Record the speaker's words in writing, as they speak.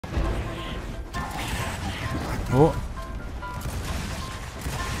Oh.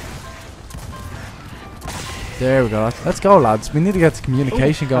 There we go. Let's go, lads. We need to get the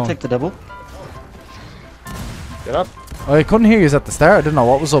communication going. I'll take the double. Get up. Oh, I couldn't hear you at the start. I didn't know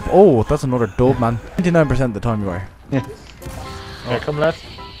what was up. Oh, that's another dub, man. 99% of the time you are. Yeah. Yeah, come left.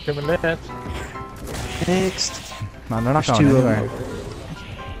 Come left. Next. Man, they're not going anywhere.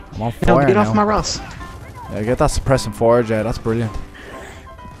 I'm on No, fire get now. off my Ross. Yeah, get that suppressing forge, yeah, that's brilliant.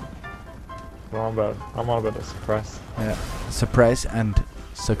 I'm all about to suppress. Yeah, suppress and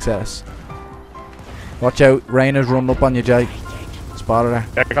success. Watch out, Rain is running up on you, Jake. Spotted her.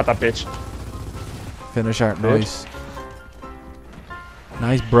 Yeah, I got that bitch. Finish her, nice.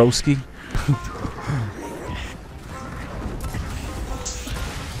 Nice broski.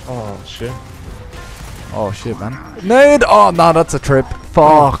 Oh shit. Oh shit, man. Nade! Oh no, that's a trip.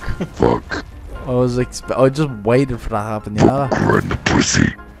 Fuck. Fuck. I just waited for that to happen, you know? You're in the pussy.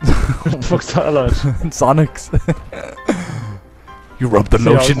 Fuck's that lad? Sonics. You rub the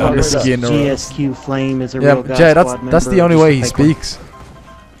lotion on the skin. GSQ Flame is a Yeah, real God Jay, Squad that's the member. only You way he should take one. speaks.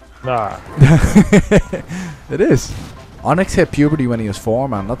 Nah. It is. Onyx hit puberty when he was 4,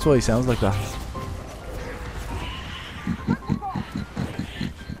 man. That's why he sounds like that.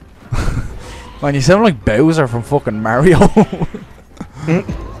 Man, you sound like Bowser from fucking Mario.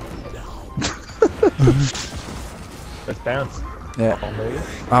 Let's bounce. Yeah. Oh, maybe.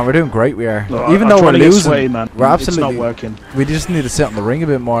 Man, we're doing great, we are. No, Even I'm though we're trying to get losing, sweaty, man. we're absolutely... It's not working. We just need to sit on the ring a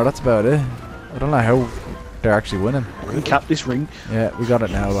bit more, that's about it. I don't know how they're actually winning. We can cap this ring. Yeah, we got it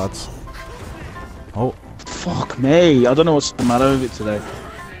now, lads. Oh. Fuck me. I don't know what's the matter with it today.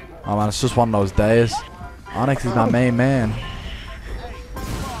 Oh man, it's just one of those days. Onyx is my main man.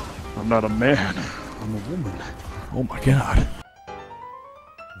 I'm not a man. I'm a woman. Oh my god.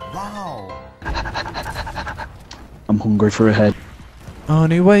 Wow. I'm hungry for a head.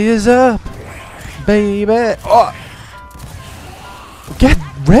 Only way is up, baby. Oh. Get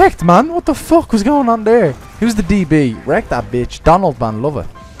wrecked, man. What the fuck was going on there? Who's the DB? Wreck that bitch. Donald, man. Love it.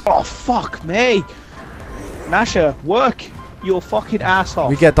 Oh, fuck me. Nasha, work. You fucking asshole.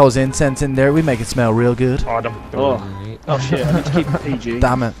 We get those incense in there. We make it smell real good. Oh, Oh shit, I need to keep it PG.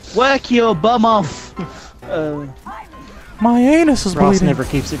 Damn it. Work your bum off. My anus is Ross bleeding. never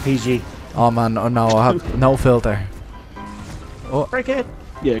keeps it PG. Oh man, oh no, I have no filter. Oh. Break it.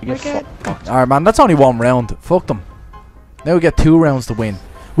 Yeah, get Break it. fucked. Alright man, that's only 1 round. Fuck them. Now we get 2 rounds to win.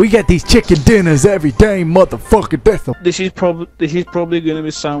 We get these chicken dinners every day, motherfucker. Death. This is probably going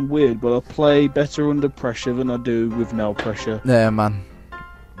to sound weird, but I play better under pressure than I do with no pressure. Yeah man.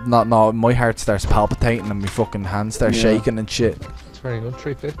 No, my heart starts palpitating and my fucking hands start shaking and shit. It's very good.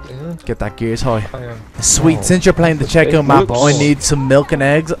 350. Yeah. Get that gears high. I am. Sweet, Oh. since you're playing the checkout map, Whoops. I need some milk and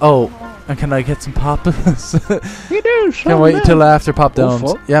eggs. Oh, and can I get some poppers? You do. Can't wait until after pop downs.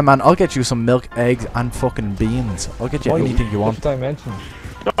 fuck. Yeah, man, I'll get you some milk, eggs, and fucking beans. I'll get you anything you want. What dimension?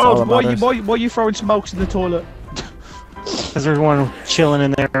 all Oh, that why matters. are you throwing smokes in the toilet? Because there's one chilling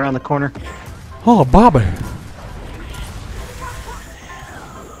in there around the corner. Oh, Bobby.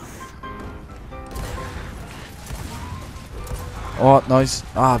 Oh, nice.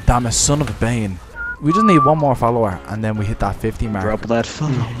 Ah, damn it, son of a bane. We just need 1 more follower, and then we hit that 50 mark. Drop that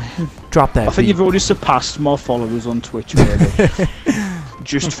follow, man. Drop that I think beat. you've already surpassed my followers on Twitch, really.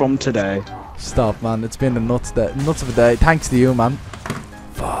 Just from today. Stop, man. It's been a nuts of a day. Thanks to you, man.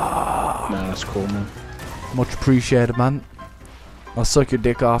 Nah, that's cool, man. Much appreciated, man. I'll suck your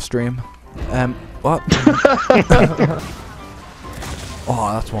dick off stream. What?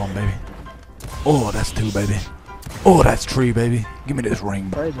 Oh, that's 1, baby. Oh, that's 2, baby. Oh, that's 3, baby. Give me this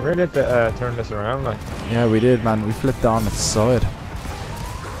ring. We really had to turn this around, like. Yeah, we did, man. We flipped on its side.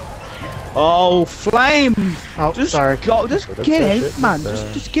 Oh, flame! Oh, Just sorry. go, just get out, man.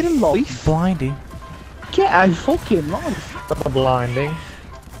 Just get a life. Blindy. Get a fucking life. Blinding.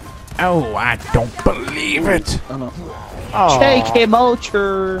 Oh, I don't believe it. I know. Oh. Take him out,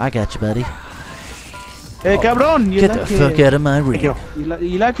 your... I got you, buddy. Hey, cabron, you Get like the fuck out of my ring. you.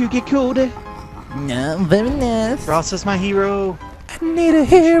 You like you get killed, eh? No, very nice. Ross is my hero. I need a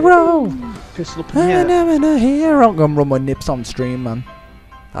hero. Pistol up in I here. need a hero. I'm gonna rub my nips on stream, man.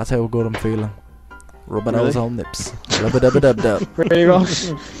 That's how good I'm feeling. Rubbing Really? those old nips. Rub-a-dub-a-dub-dub. Really,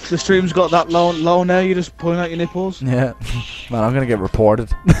 Ross? The stream's got that low now, you're just pulling out your nipples? Yeah. Man, I'm gonna get reported.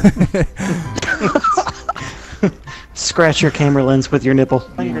 Scratch your camera lens with your nipple.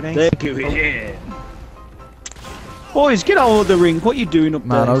 Thank you, yeah. Boys, get out of the ring. What are you doing up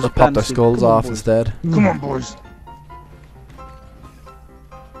there? Man, I'll just pop their Dancing. skulls Come on, off boys. instead. Come on, boys.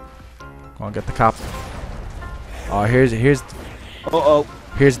 Go on, get the cap. Oh, here's Uh-oh.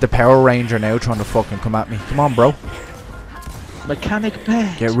 here's the Power Ranger now trying to fucking come at me. Come on, bro. Mechanic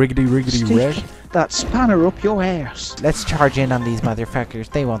bed. Get riggedy Stick. wrecked. that spanner up your ass. Let's charge in on these motherfuckers.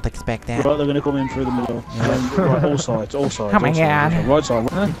 They won't expect that. Right, they're going to come in through the middle. Right, all sides, all sides. Oh my all sides. God. Right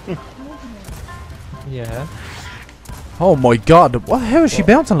side. Yeah. Oh my god. What? How is she What?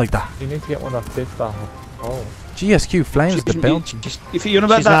 bouncing like that? You need to get one of this battle. Oh. GSQ flames the bounce. If you're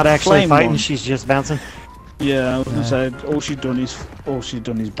about She's that not actually flame fighting, one, she's just bouncing. yeah, I was gonna say all she's done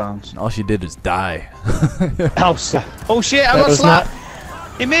is bounce. All she did is die. Oh shit! I That got was slapped.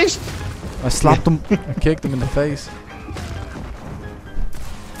 He missed. I slapped him, kicked him in the face.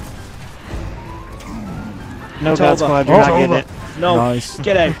 No It's God over. Squad, you're It's not getting over. it. No, Nice.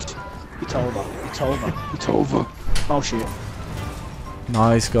 get out. It's over. It's over. It's over. Oh shit.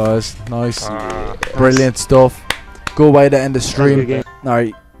 Nice, guys. Nice. Brilliant stuff. Good way to end the Good stream. game.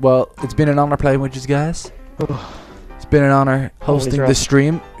 Alright, well, it's been an honor playing with you guys. It's been an honor hosting crap. this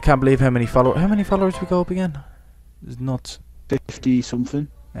stream. I can't believe how many followers we go up again. It's nuts. 50 something.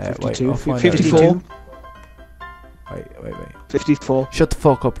 Wait, 52. I'll find out. 54. Wait. 54. Shut the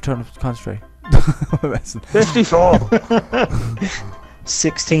fuck up. Trying to concentrate. 54.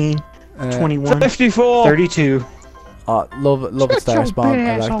 16, Uh, 21, 54. 32, love it, Shut Star your Spawn. I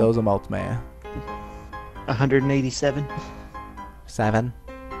ass like up. those emotes, man. 187. 7.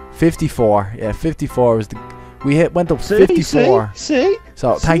 54. Yeah, 54 was the. We went up 54. See?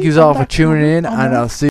 So thank you all for tuning in, and I'll see